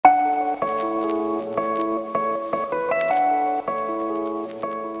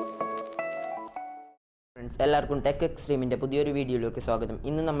എല്ലാവർക്കും ടെക് എക്സ്ട്രീമിൻ്റെ പുതിയൊരു വീഡിയോയിലേക്ക് സ്വാഗതം.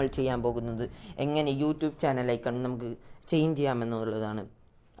 ഇന്ന് നമ്മൾ ചെയ്യാൻ പോകുന്നത് എങ്ങനെ യൂട്യൂബ് ചാനൽ ഐക്കൺ നമുക്ക് ചേഞ്ച് ചെയ്യാമെന്നുള്ളതാണ്.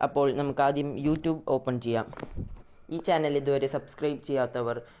 അപ്പോൾ നമുക്ക് ആദ്യം യൂട്യൂബ് ഓപ്പൺ ചെയ്യാം. ഈ ചാനൽ ഇതുവരെ സബ്സ്ക്രൈബ്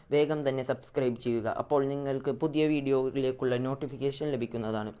ചെയ്യാത്തവർ വേഗം തന്നെ സബ്സ്ക്രൈബ് ചെയ്യുക. അപ്പോൾ നിങ്ങൾക്ക് പുതിയ വീഡിയോയിലേക്കുള്ള നോട്ടിഫിക്കേഷൻ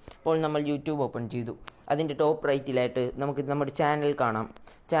ലഭിക്കുന്നതാണ്. അപ്പോൾ നമ്മൾ യൂട്യൂബ് ഓപ്പൺ ചെയ്തു. അതിൻ്റെ ടോപ്പ് റൈറ്റിലായിട്ട് നമുക്ക് നമ്മുടെ ചാനൽ കാണാം.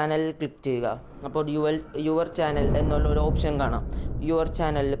 ചാനലിൽ ക്ലിക്ക് ചെയ്യുക. അപ്പോൾ യുവർ ചാനൽ എന്നുള്ളൊരു ഓപ്ഷൻ കാണാം. യുവർ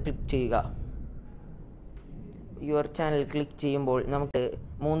ചാനലിൽ ക്ലിക്ക് ചെയ്യുക. യുവർ ചാനൽ ക്ലിക്ക് ചെയ്യുമ്പോൾ നമുക്ക്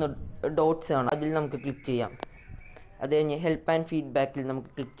 3 ഡോട്ട്സ് ആണ്, അതിൽ നമുക്ക് ക്ലിക്ക് ചെയ്യാം. അത് കഴിഞ്ഞ് ഹെൽപ്പ് ആൻഡ് ഫീഡ്ബാക്കിൽ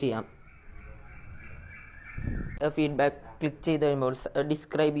നമുക്ക് ക്ലിക്ക് ചെയ്യാം. ഫീഡ്ബാക്ക് ക്ലിക്ക് ചെയ്ത് കഴിയുമ്പോൾ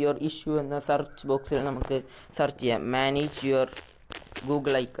ഡിസ്ക്രൈബ് യുവർ ഇഷ്യൂ എന്ന സെർച്ച് ബോക്സിൽ നമുക്ക് സെർച്ച് ചെയ്യാം. Manage your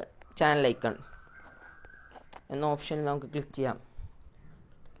Google icon channel icon എന്ന ഓപ്ഷനിൽ നമുക്ക് ക്ലിക്ക് ചെയ്യാം.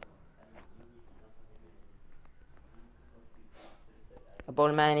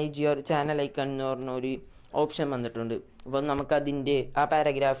 അപ്പോൾ മാനേജ് യുവർ ചാനൽ ഐക്കൺ എന്ന് പറഞ്ഞ ഒരു ഓപ്ഷൻ വന്നിട്ടുണ്ട്. അപ്പോൾ നമുക്കതിൻ്റെ ആ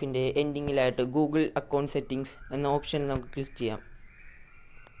പാരഗ്രാഫിൻ്റെ എൻഡിങ്ങിലായിട്ട് ഗൂഗിൾ അക്കൗണ്ട് സെറ്റിംഗ്സ് എന്ന ഓപ്ഷൻ നമുക്ക് ക്ലിക്ക് ചെയ്യാം.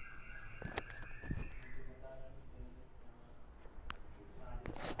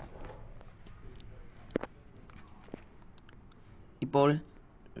 ഇപ്പോൾ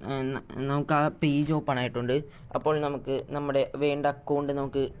നമുക്ക് ആ പേജ് ഓപ്പൺ ആയിട്ടുണ്ട്. അപ്പോൾ നമുക്ക് നമ്മുടെ വേണ്ട അക്കൗണ്ട്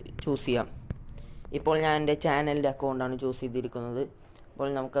നമുക്ക് ചൂസ് ചെയ്യാം. ഇപ്പോൾ ഞാൻ എൻ്റെ ചാനലിൻ്റെ അക്കൗണ്ടാണ് ചൂസ് ചെയ്തിരിക്കുന്നത്. അപ്പോൾ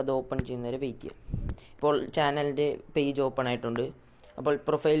നമുക്കത് ഓപ്പൺ ചെയ്യുന്നവരെ വെയിറ്റ് ചെയ്യാം. ഇപ്പോൾ ചാനലിൻ്റെ പേജ് ഓപ്പൺ ആയിട്ടുണ്ട്. അപ്പോൾ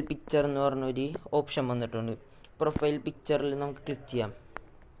പ്രൊഫൈൽ പിക്ചർ എന്ന് പറഞ്ഞൊരു ഓപ്ഷൻ വന്നിട്ടുണ്ട്. പ്രൊഫൈൽ പിക്ചറിൽ നമുക്ക് ക്ലിക്ക് ചെയ്യാം.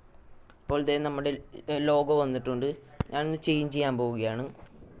 അപ്പോൾ ഇതേ നമ്മുടെ ലോഗോ വന്നിട്ടുണ്ട്. ഞാനൊന്ന് ചേഞ്ച് ചെയ്യാൻ പോവുകയാണ്.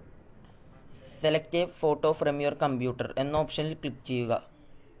 Select A photo from your computer എന്ന ഓപ്ഷനിൽ ക്ലിക്ക് ചെയ്യുക.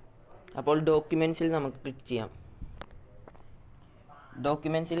 അപ്പോൾ ഡോക്യുമെൻറ്റ്സിൽ നമുക്ക് ക്ലിക്ക് ചെയ്യാം.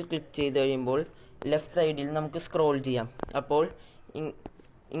 ഡോക്യുമെൻറ്റ്സിൽ ക്ലിക്ക് ചെയ്ത് കഴിയുമ്പോൾ ലെഫ്റ്റ് സൈഡിൽ നമുക്ക് സ്ക്രോൾ ചെയ്യാം. അപ്പോൾ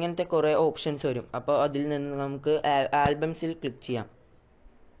ഇങ്ങനത്തെ കുറേ ഓപ്ഷൻസ് വരും. അപ്പോൾ അതിൽ നിന്ന് നമുക്ക് ആൽബംസിൽ ക്ലിക്ക് ചെയ്യാം.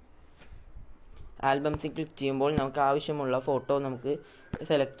 ആൽബംസിൽ ക്ലിക്ക് ചെയ്യുമ്പോൾ നമുക്ക് ആവശ്യമുള്ള ഫോട്ടോ നമുക്ക്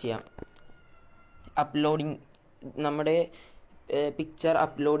സെലക്ട് ചെയ്യാം. അപ്ലോഡിങ് നമ്മുടെ പിക്ചർ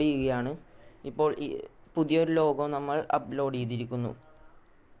അപ്ലോഡ് ചെയ്യുകയാണ്. ഇപ്പോൾ പുതിയൊരു ലോഗോ നമ്മൾ അപ്ലോഡ് ചെയ്തിരിക്കുന്നു.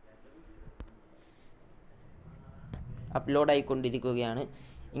 അപ്ലോഡ് ആയിക്കൊണ്ടിരിക്കുകയാണ്.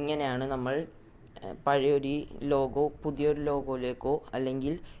 ഇങ്ങനെയാണ് നമ്മൾ പഴയൊരു ലോഗോ പുതിയൊരു ലോഗോയിലേക്കോ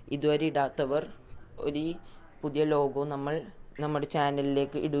അല്ലെങ്കിൽ ഇതുവരെ ഇടാത്തവർ ഒരു പുതിയ ലോഗോ നമ്മൾ നമ്മുടെ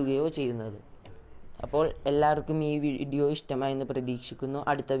ചാനലിലേക്ക് ഇടുകയോ ചെയ്യുന്നത്. അപ്പോൾ എല്ലാവർക്കും ഈ വീഡിയോ ഇഷ്ടമായെന്ന് പ്രതീക്ഷിക്കുന്നു.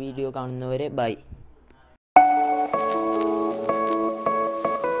 അടുത്ത വീഡിയോ കാണുന്നവരെ ബൈ.